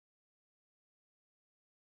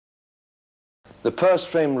The purse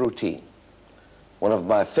frame routine, one of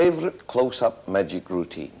my favorite close-up magic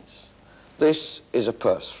routines. This is a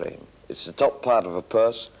purse frame. It's the top part of a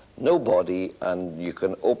purse, no body, and you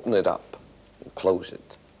can open it up and close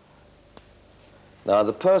it. Now,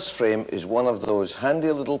 the purse frame is one of those handy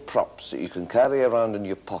little props that you can carry around in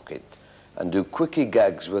your pocket and do quickie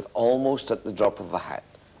gags with almost at the drop of a hat,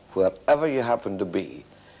 wherever you happen to be,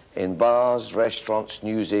 in bars, restaurants,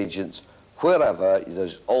 newsagents, wherever.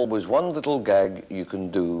 There's always one little gag you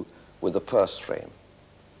can do with a purse frame.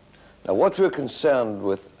 Now, what we're concerned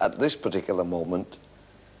with at this particular moment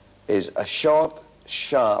is a short,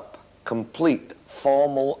 sharp, complete,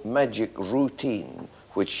 formal magic routine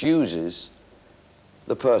which uses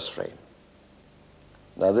the purse frame.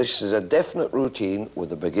 Now, this is a definite routine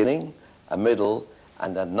with a beginning, a middle,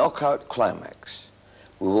 and a knockout climax.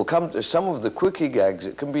 We will come to some of the quickie gags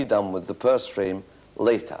that can be done with the purse frame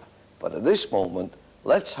later. But at this moment,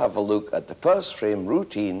 let's have a look at the purse frame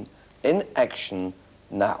routine in action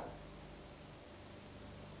now.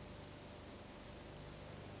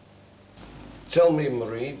 Tell me,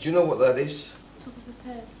 Marie, do you know what that is?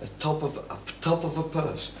 Top of a purse. The top of a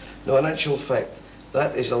purse. No, in actual fact,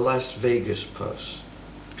 that is a Las Vegas purse.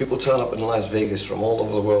 People turn up in Las Vegas from all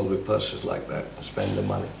over the world with purses like that and spend the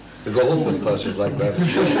money. They go home with purses like that.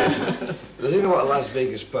 The thing about a Las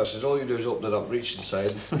Vegas purse is all you do is open it up, reach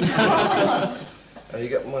inside, and you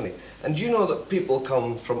get money. And do you know that people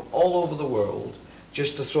come from all over the world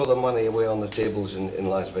just to throw their money away on the tables in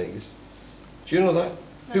Las Vegas? Do you know that?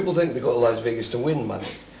 No. People think they go to Las Vegas to win money.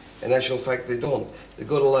 In actual fact, they don't. They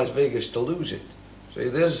go to Las Vegas to lose it. See,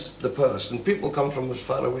 there's the purse, and people come from as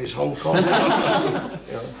far away as Hong Kong.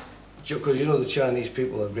 Because you know the Chinese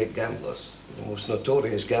people are great gamblers, the most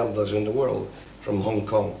notorious gamblers in the world from Hong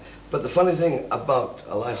Kong. But the funny thing about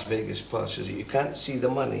a Las Vegas purse is that you can't see the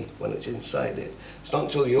money when it's inside it. It's not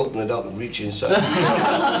until you open it up and reach inside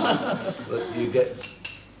that you get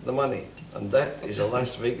the money, and that is a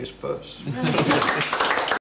Las Vegas purse.